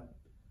 yeah?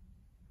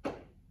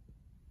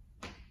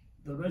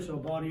 The rest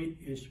of the body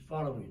is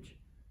following it.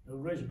 The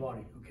rest of the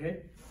body,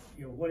 okay?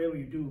 Whatever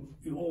you do,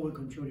 you always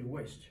control your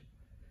waist.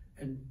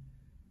 And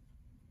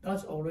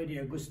that's already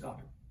a good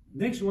start.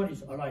 Next one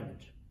is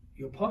alignment.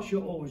 Your posture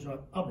always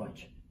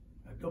upright.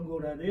 Don't go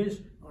like this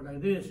or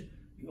like this.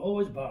 You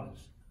always balance.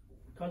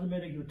 Doesn't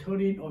matter you're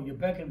turning or you're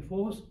back and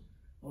forth,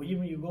 or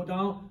even you go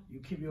down, you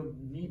keep your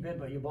knee bent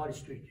but your body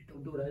straight. You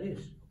don't do like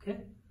this,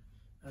 okay?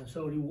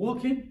 So you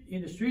walking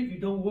in the street, you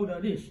don't walk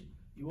like this.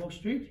 You walk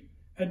straight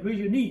and raise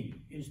your knee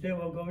instead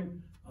of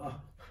going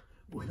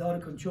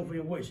without control for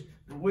your waist.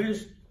 The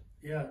waist,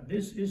 yeah,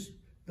 this is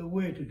the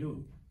way to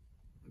do,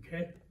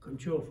 okay?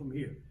 Control from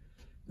here.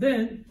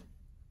 Then,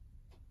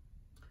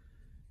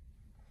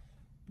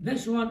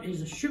 next one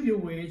is shift your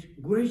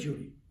weight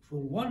gradually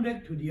from one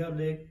leg to the other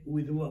leg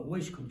with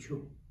waist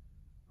control,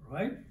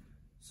 right?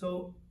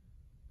 So,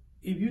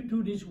 if you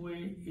do this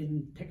way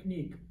in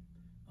technique,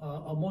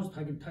 or most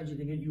Tai Chi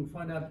technique, you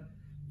find out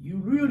you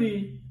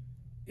really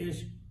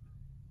is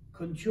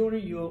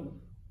controlling your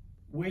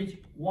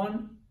weight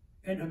one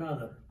and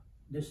another.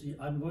 Let's see,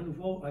 I'm going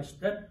forward, I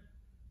step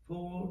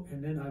forward,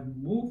 and then I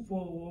move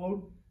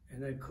forward,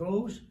 and I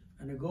close,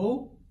 and I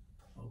go,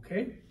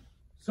 okay?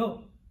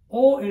 So,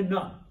 all and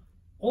none.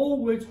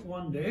 All weights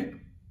one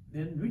leg,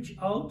 then reach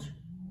out,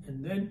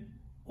 and then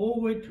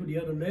all way to the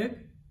other leg,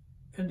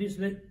 and this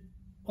leg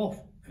off,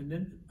 and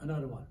then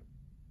another one.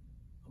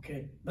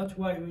 Okay, that's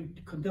why we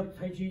conduct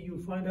Tai Chi,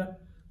 you find out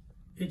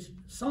it's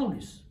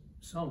soundness.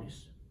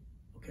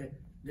 Okay,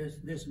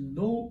 there's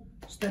no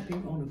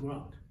stepping on the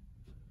ground.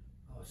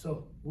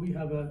 So we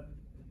have a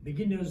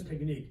beginner's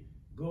technique,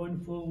 going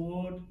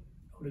forward,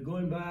 or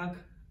going back,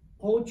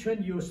 all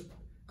train your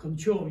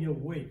control of your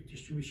weight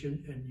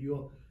distribution and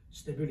your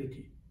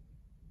stability.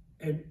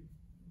 And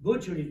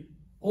virtually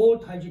all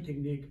Tai Chi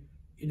technique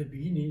in the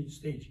beginning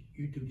stage,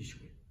 you do this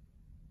way.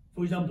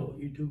 For example,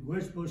 you do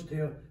graceful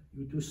step,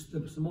 you do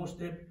small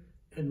step,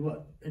 and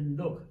what? And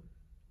look,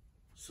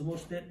 small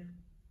step,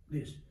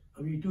 this.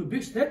 And you do a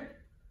big step,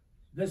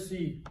 let's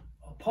see,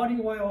 a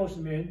parting white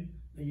horseman,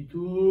 then you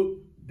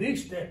do big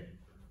step,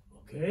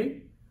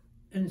 okay?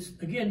 And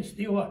again,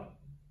 still what?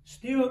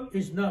 Still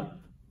is not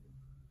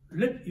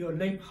lift your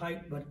leg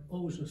high, but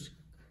also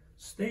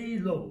stay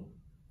low,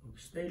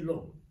 stay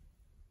low.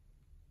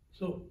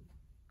 So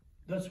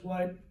that's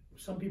why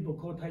some people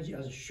call Tai Chi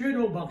as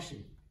shadow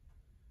boxing,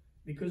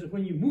 because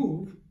when you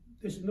move,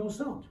 there's no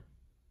sound.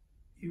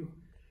 You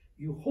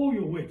hold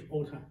your weight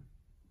all the time.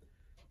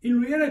 In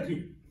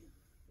reality,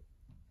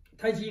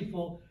 Tai Chi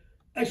for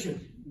action,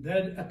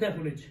 then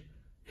definitely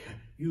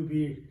you'll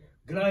be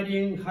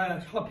gliding,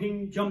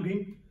 hopping,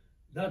 jumping.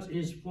 That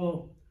is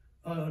for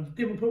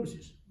different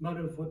purposes.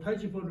 But for Tai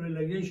Chi for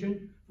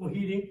relaxation, for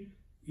healing,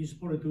 you're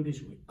supposed to do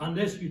this way,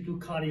 unless you do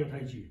cardio Tai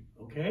Chi,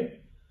 okay?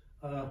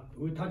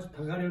 We touch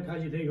cardio Tai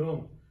Chi later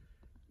on.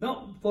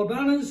 Now, for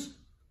balance,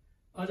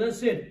 as I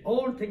said,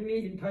 all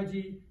technique in Tai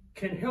Chi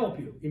can help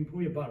you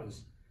improve your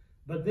balance.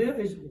 But there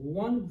is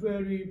one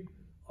very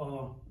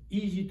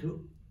easy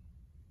to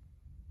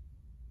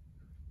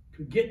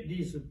get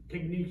this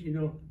technique,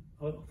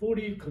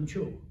 fully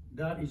control.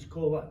 That is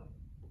called what?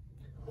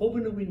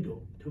 Open the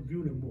window to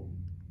view the moon.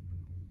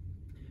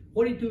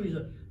 What you do is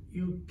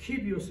you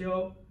keep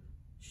yourself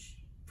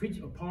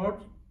feet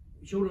apart,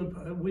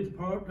 shoulder width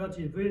apart. That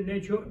is very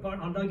natural.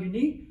 Apart under your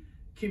knee.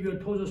 Keep your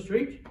torso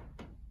straight.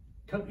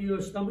 Tuck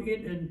your stomach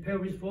in and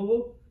pelvis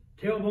forward.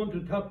 tailbone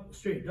to top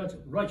straight. That's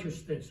righteous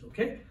stance,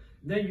 okay?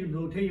 Then you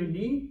rotate your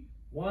knee,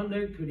 one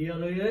leg to the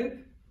other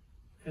leg,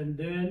 and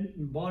then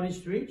body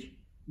straight,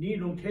 knee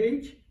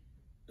rotate,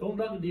 don't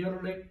lock the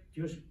other leg,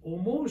 just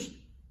almost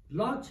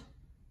locked,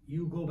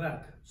 you go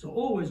back. So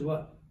always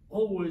what?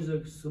 Always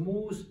a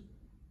smooth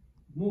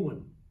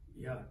movement,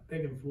 yeah, back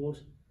and forth.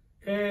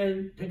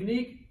 And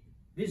technique,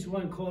 this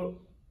one called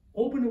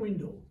open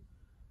window.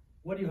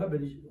 What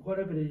happens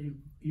is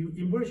you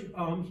inverse your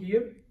arm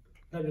here,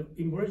 like an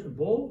inverse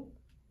ball.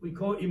 We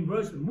call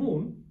inverse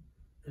moon.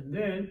 And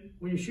then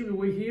when you shift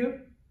away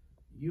here,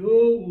 you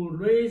will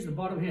raise the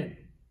bottom hand,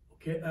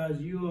 okay, as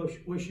you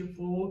shift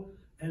forward.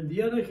 And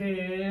the other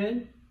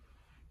hand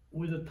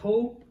with the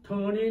toe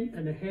turning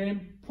and the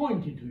hand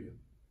pointing to you,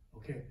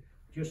 okay.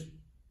 Just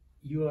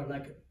you are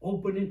like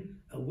opening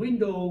a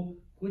window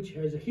which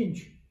has a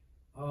hinge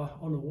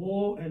on the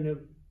wall, and the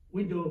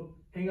window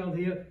hang out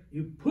there.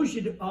 You push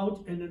it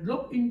out and then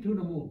look into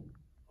the moon.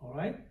 All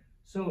right.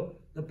 So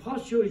the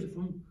posture is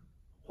from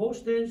horse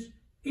stance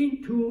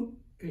into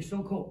a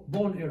so-called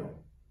bone arrow,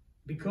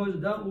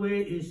 because that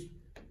way is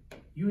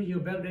using your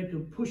back leg to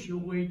push your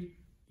weight,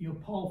 your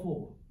power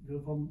forward.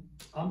 From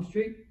arm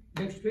straight,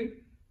 leg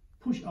straight,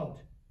 push out.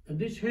 And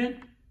this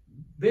hand,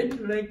 bend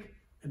the leg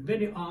and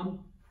bend the arm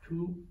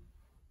to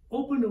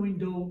open the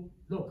window,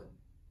 look.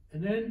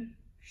 And then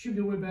shift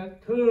your way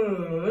back,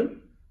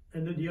 turn,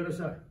 and then the other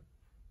side.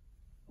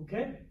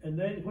 Okay? And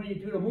then when you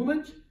do the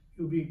movement,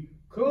 you'll be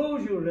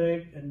close your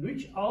leg and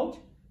reach out,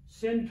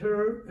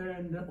 center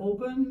and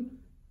open,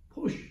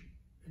 push.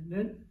 And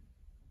then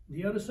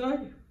the other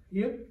side,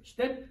 here,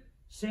 step,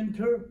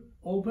 center,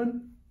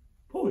 open,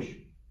 push.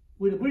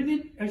 With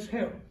breathing,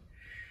 exhale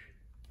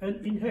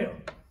and inhale.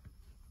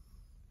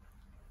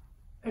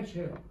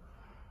 Exhale,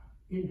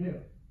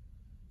 inhale,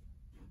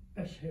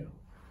 exhale,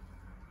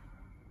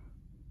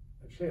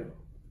 exhale,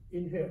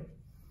 inhale.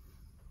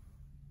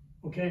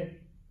 Okay?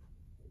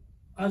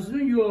 As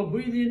soon as your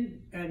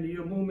breathing and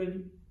your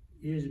movement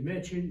is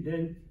matching,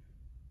 then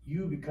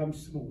you become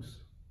smooth.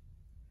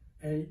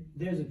 And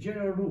there's a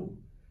general rule.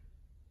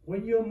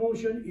 When your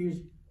motion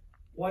is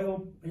wide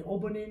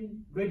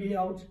opening, ready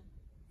out,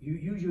 you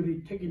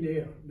usually take in the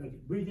air, like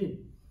breathe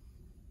in.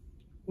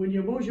 When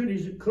your motion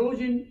is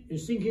closing and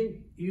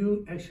sinking,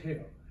 you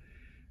exhale.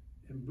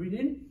 And breathe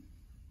in,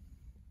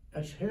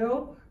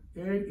 exhale,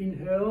 and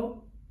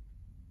inhale,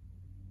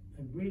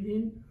 and breathe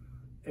in,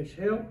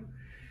 exhale,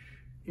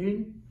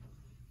 in,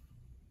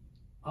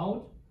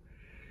 out,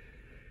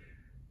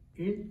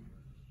 in,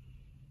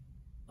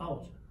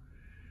 out.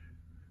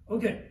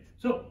 Okay,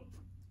 so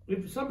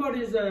if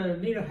somebody's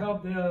need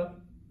help the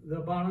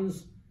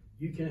balance,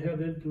 you can help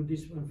them do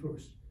this one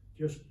first.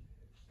 Just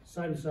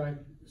side to side,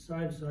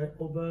 side to side,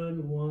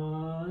 open,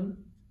 one,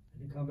 and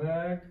then come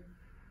back,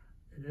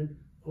 and then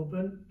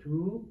open,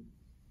 two,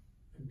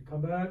 and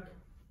come back.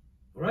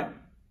 All right?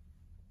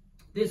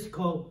 This is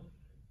called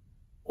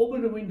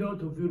open the window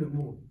to view the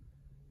moon.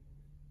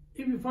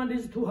 If you find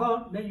this too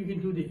hard, then you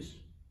can do this.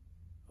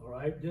 All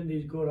right? Then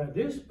these go like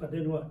this, but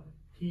then what?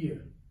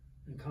 Here,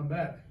 and come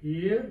back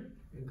here,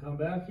 and come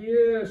back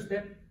here,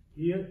 step,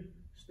 here,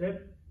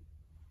 step.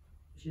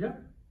 See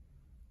that?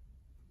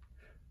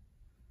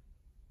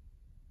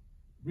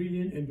 Breathe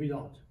in and breathe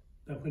out.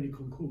 That's when you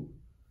conclude.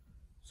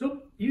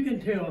 So you can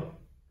tell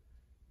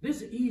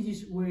this is the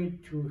easiest way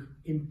to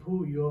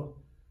improve your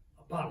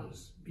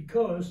balance,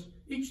 because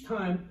each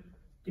time,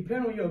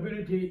 depending on your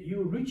ability,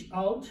 you reach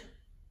out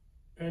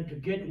and to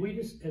get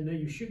weights, and then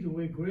you shift the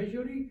weight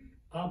gradually,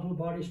 upper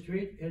body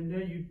straight, and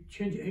then you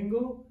change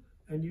angle,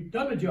 and you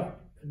done the job,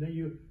 and then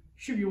you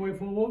shift your weight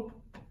forward,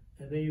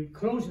 and then you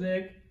close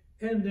leg,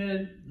 and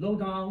then low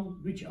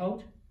down, reach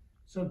out.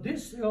 So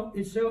this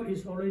itself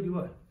is already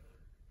what?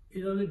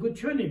 It's a good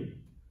training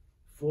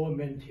for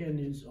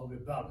maintenance of your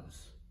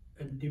balance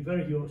and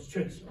develop your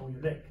strength on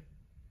your leg.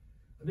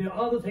 There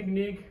are other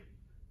techniques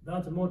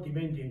that's more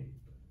demanding,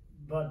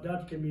 but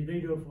that can be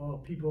later for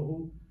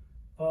people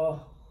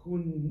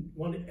who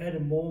want to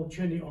add more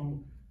training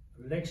on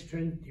leg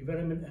strength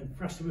development and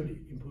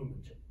flexibility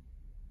improvement.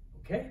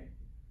 Okay?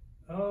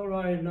 All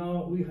right,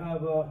 now we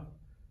have a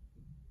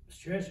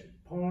stretch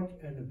part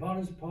and the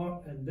balance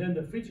part, and then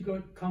the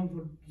physical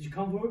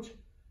discomfort.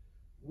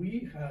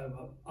 We have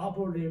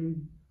upper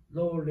limb,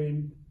 lower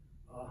limb,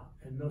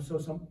 and also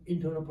some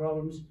internal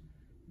problems.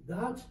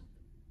 That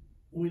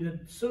with a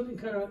certain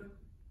kind of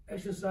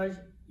exercise,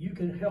 you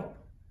can help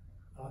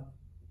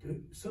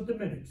to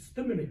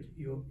stimulate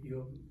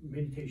your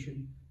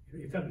meditation,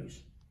 your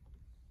effectiveness.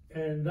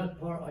 And that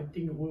part, I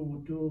think we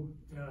will do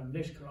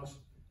next class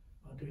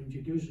to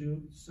introduce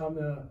you some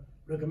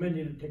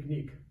recommended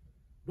technique.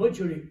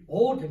 Virtually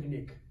all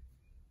technique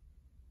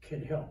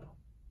can help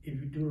if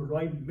you do the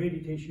right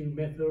meditation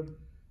method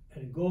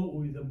and go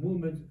with the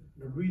movement,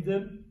 the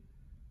rhythm,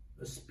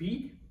 the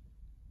speed,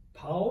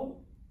 power,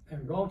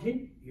 and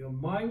routing. Your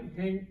mind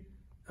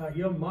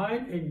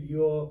and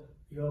your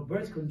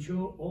breath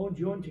control all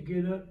join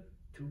together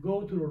to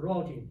go to the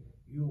routing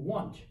you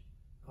want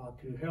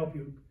to help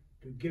you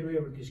to get rid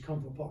of the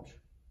discomfort part.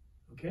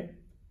 Okay?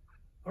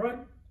 All right.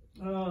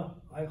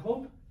 I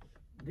hope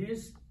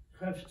this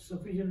has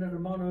sufficient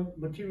amount of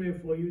material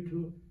for you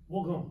to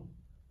work on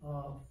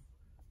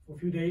for a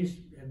few days,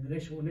 and the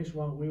next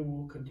one we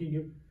will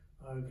continue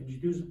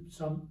introduce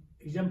some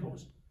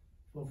examples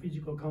for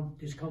physical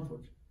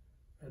discomfort,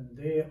 and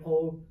they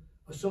all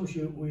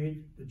associated with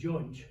the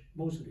joint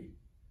mostly,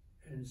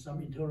 and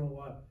some internal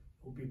one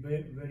will be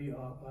very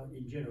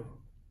in general.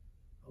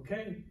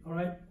 Okay, all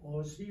right,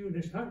 I'll see you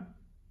next time.